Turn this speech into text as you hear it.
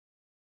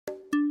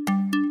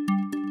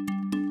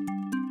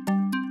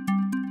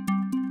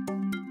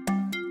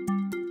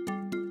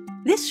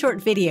This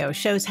short video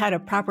shows how to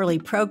properly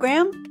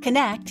program,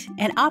 connect,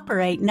 and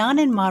operate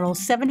Nonin Model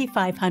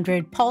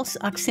 7500 pulse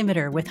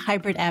oximeter with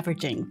hybrid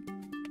averaging.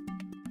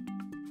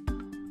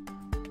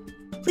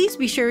 Please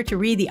be sure to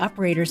read the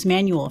operator's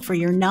manual for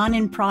your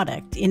Nonin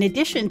product in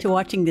addition to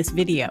watching this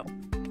video.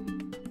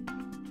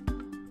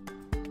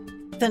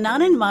 The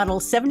Nonin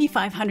Model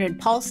 7500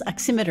 pulse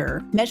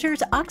oximeter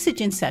measures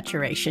oxygen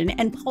saturation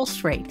and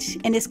pulse rate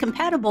and is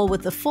compatible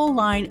with the full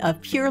line of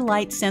pure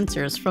light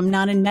sensors from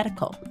Nonin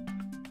Medical.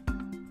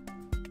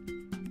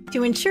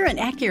 To ensure an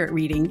accurate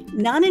reading,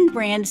 Nonin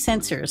brand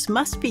sensors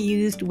must be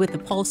used with the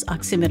pulse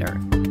oximeter.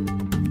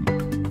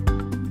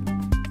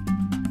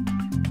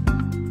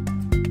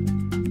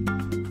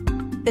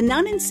 The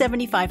Nonin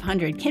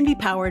 7500 can be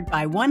powered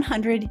by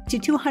 100 to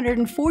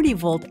 240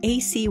 volt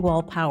AC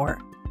wall power.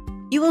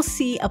 You will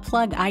see a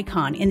plug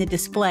icon in the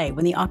display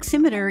when the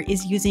oximeter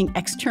is using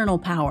external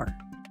power.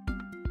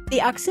 The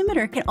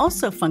oximeter can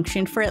also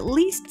function for at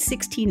least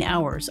 16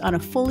 hours on a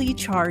fully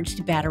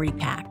charged battery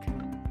pack.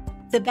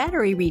 The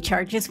battery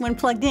recharges when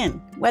plugged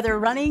in, whether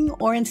running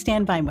or in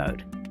standby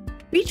mode.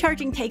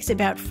 Recharging takes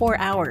about 4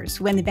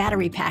 hours when the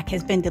battery pack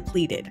has been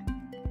depleted.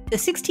 The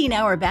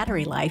 16-hour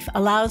battery life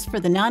allows for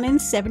the Nonin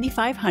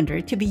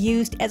 7500 to be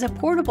used as a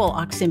portable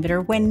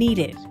oximeter when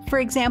needed, for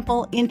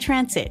example, in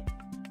transit.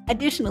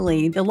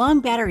 Additionally, the long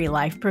battery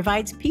life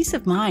provides peace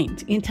of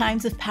mind in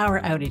times of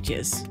power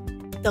outages.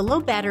 The low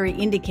battery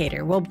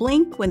indicator will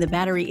blink when the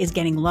battery is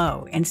getting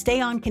low and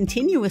stay on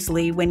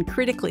continuously when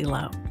critically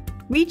low.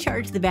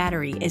 Recharge the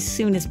battery as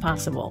soon as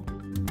possible.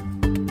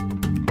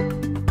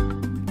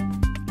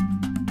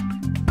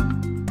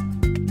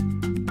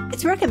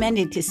 It's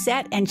recommended to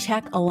set and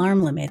check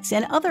alarm limits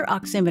and other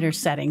oximeter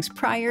settings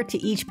prior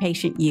to each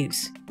patient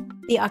use.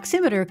 The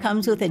oximeter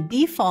comes with a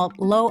default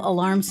low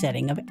alarm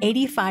setting of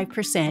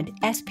 85%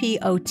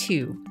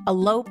 SpO2, a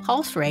low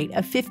pulse rate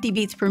of 50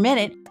 beats per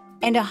minute,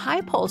 and a high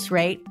pulse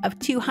rate of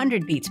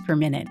 200 beats per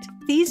minute.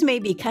 These may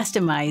be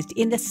customized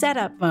in the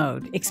setup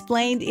mode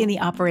explained in the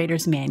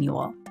operator's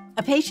manual.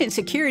 A patient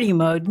security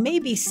mode may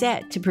be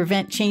set to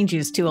prevent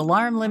changes to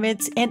alarm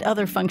limits and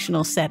other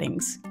functional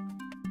settings.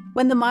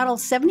 When the Model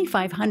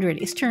 7500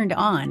 is turned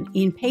on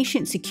in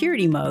patient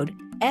security mode,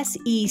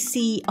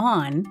 SEC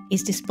on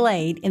is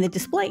displayed in the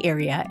display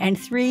area and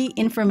 3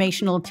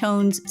 informational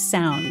tones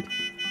sound.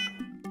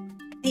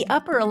 The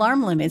upper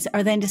alarm limits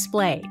are then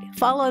displayed,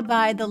 followed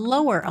by the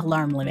lower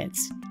alarm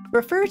limits.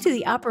 Refer to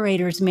the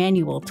operator's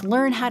manual to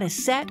learn how to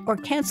set or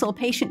cancel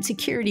patient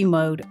security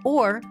mode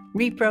or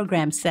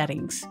reprogram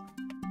settings.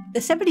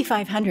 The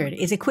 7500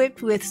 is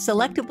equipped with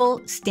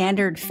selectable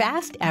standard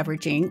fast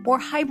averaging or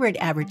hybrid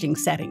averaging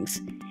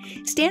settings.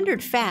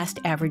 Standard fast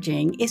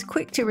averaging is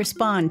quick to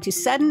respond to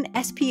sudden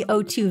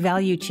SpO2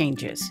 value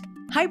changes.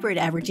 Hybrid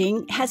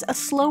averaging has a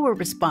slower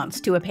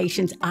response to a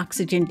patient's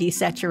oxygen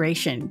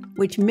desaturation,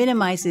 which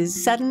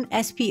minimizes sudden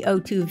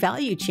SpO2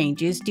 value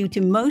changes due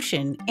to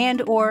motion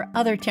and/or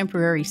other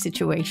temporary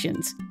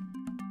situations.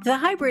 The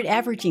hybrid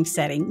averaging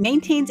setting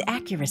maintains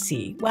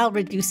accuracy while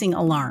reducing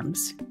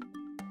alarms.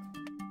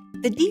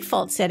 The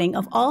default setting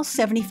of all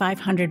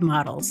 7500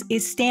 models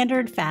is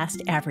standard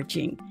fast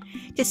averaging.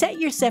 To set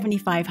your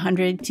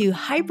 7500 to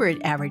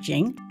hybrid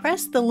averaging,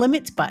 press the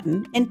Limits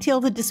button until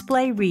the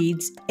display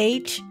reads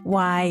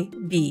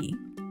HYB.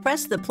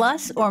 Press the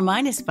plus or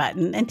minus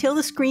button until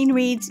the screen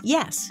reads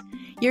Yes.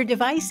 Your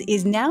device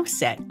is now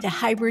set to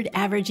hybrid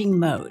averaging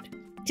mode.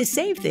 To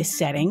save this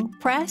setting,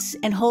 press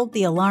and hold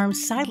the alarm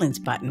silence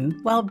button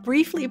while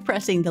briefly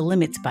pressing the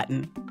Limits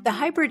button. The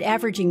hybrid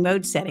averaging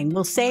mode setting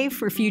will save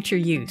for future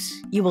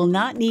use. You will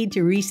not need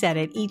to reset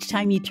it each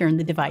time you turn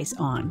the device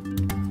on.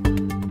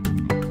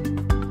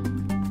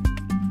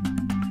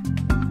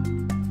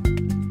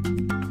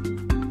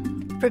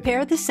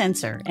 Prepare the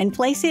sensor and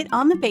place it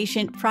on the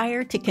patient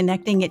prior to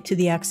connecting it to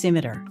the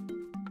oximeter.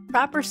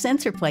 Proper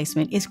sensor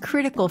placement is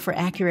critical for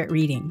accurate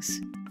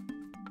readings.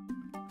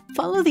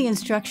 Follow the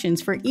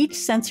instructions for each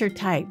sensor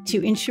type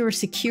to ensure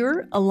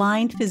secure,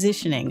 aligned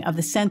positioning of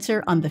the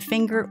sensor on the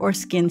finger or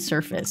skin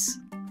surface.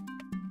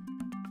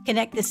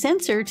 Connect the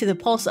sensor to the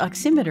pulse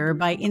oximeter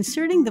by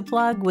inserting the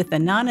plug with the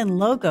Nonin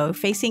logo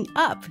facing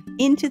up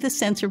into the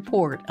sensor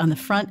port on the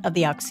front of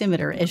the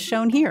oximeter as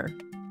shown here.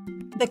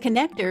 The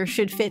connector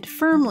should fit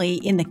firmly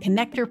in the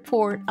connector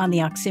port on the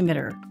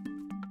oximeter.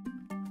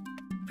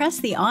 Press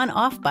the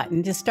on-off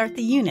button to start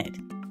the unit.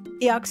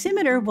 The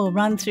oximeter will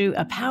run through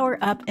a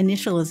power-up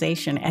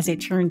initialization as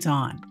it turns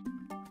on.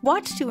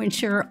 Watch to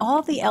ensure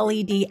all the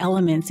LED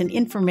elements and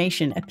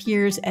information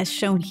appears as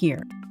shown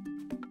here.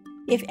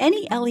 If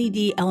any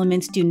LED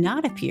elements do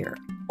not appear,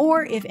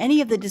 or if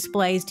any of the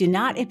displays do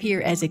not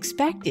appear as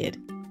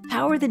expected,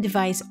 power the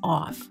device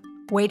off.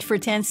 Wait for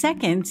 10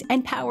 seconds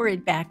and power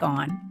it back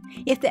on.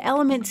 If the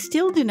elements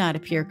still do not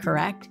appear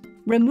correct,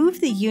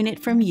 remove the unit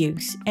from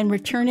use and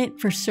return it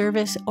for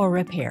service or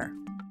repair.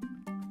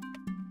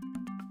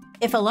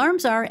 If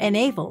alarms are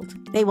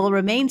enabled, they will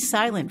remain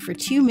silent for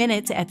 2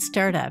 minutes at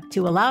startup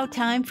to allow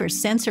time for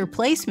sensor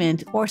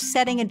placement or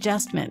setting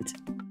adjustment.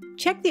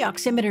 Check the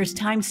oximeter's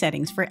time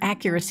settings for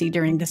accuracy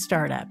during the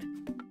startup.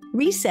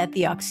 Reset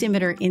the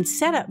oximeter in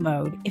setup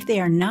mode if they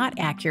are not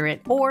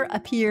accurate or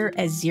appear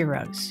as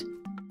zeros.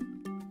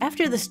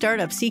 After the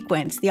startup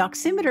sequence, the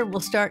oximeter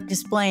will start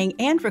displaying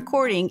and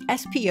recording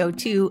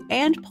SpO2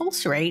 and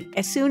pulse rate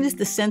as soon as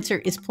the sensor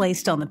is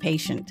placed on the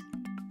patient.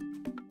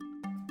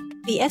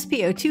 The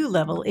SpO2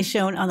 level is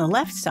shown on the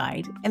left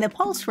side and the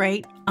pulse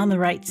rate on the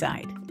right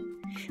side.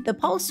 The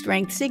pulse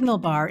strength signal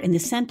bar in the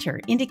center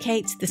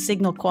indicates the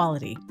signal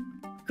quality.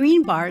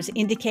 Green bars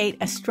indicate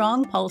a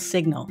strong pulse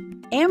signal.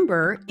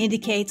 Amber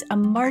indicates a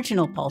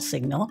marginal pulse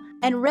signal,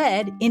 and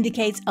red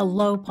indicates a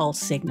low pulse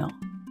signal.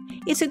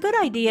 It's a good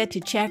idea to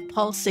check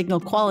pulse signal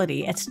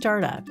quality at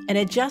startup and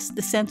adjust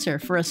the sensor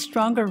for a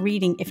stronger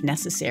reading if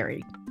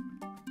necessary.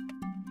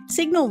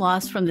 Signal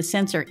loss from the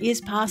sensor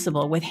is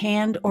possible with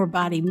hand or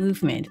body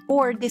movement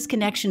or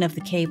disconnection of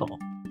the cable.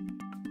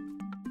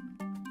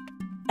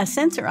 A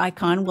sensor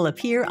icon will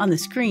appear on the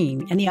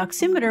screen and the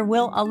oximeter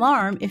will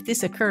alarm if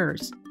this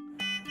occurs.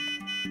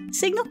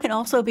 Signal can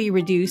also be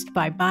reduced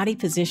by body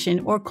position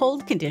or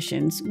cold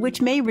conditions,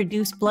 which may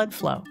reduce blood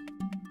flow.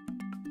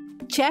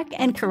 Check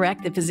and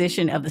correct the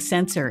position of the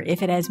sensor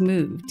if it has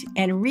moved,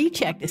 and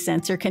recheck the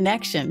sensor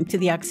connection to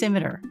the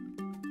oximeter.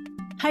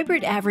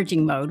 Hybrid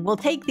averaging mode will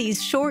take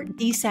these short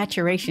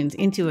desaturations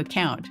into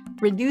account,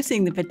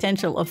 reducing the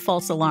potential of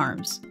false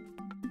alarms.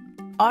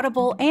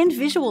 Audible and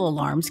visual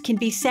alarms can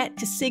be set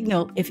to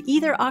signal if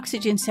either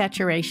oxygen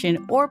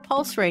saturation or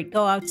pulse rate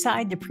go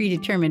outside the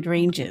predetermined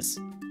ranges.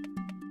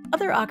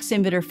 Other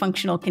oximeter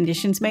functional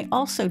conditions may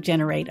also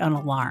generate an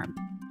alarm.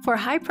 For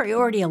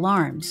high-priority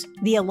alarms,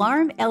 the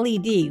alarm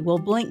LED will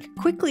blink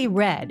quickly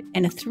red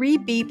and a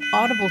 3-beep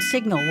audible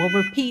signal will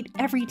repeat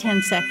every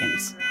 10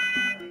 seconds.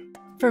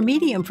 For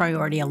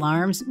medium-priority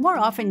alarms, more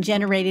often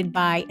generated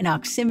by an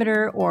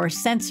oximeter or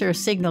sensor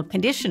signal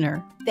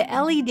conditioner, the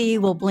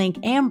LED will blink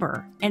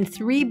amber and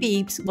 3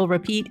 beeps will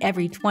repeat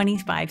every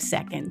 25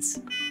 seconds.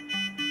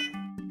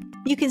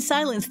 You can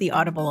silence the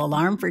audible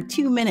alarm for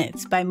 2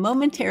 minutes by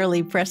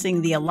momentarily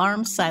pressing the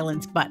alarm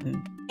silence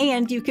button.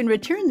 And you can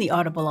return the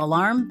audible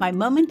alarm by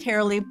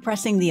momentarily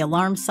pressing the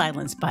alarm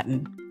silence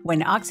button.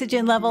 When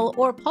oxygen level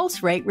or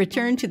pulse rate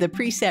return to the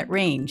preset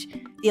range,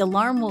 the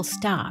alarm will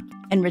stop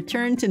and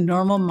return to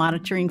normal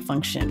monitoring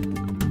function.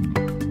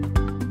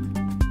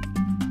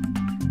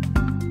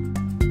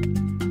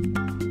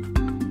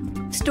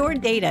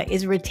 Stored data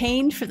is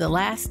retained for the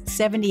last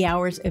 70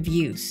 hours of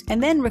use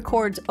and then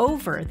records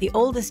over the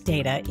oldest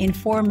data in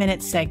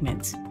 4-minute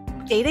segments.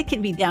 Data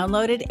can be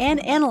downloaded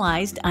and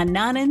analyzed on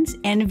Nonin's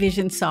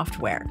Envision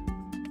software.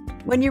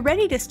 When you're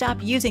ready to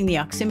stop using the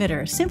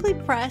oximeter, simply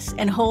press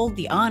and hold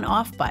the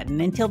on-off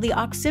button until the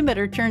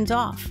oximeter turns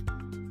off.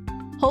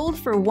 Hold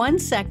for 1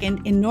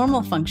 second in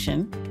normal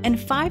function and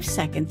 5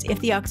 seconds if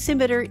the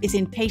oximeter is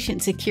in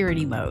patient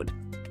security mode.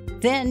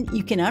 Then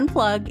you can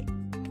unplug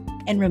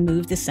and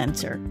remove the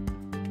sensor.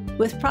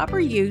 With proper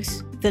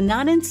use, the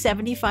Nonin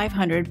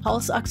 7500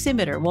 pulse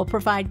oximeter will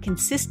provide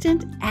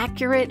consistent,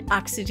 accurate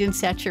oxygen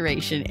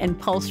saturation and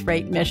pulse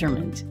rate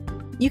measurement.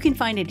 You can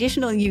find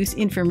additional use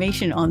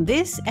information on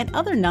this and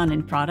other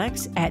Nonin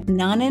products at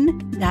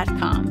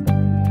nonin.com.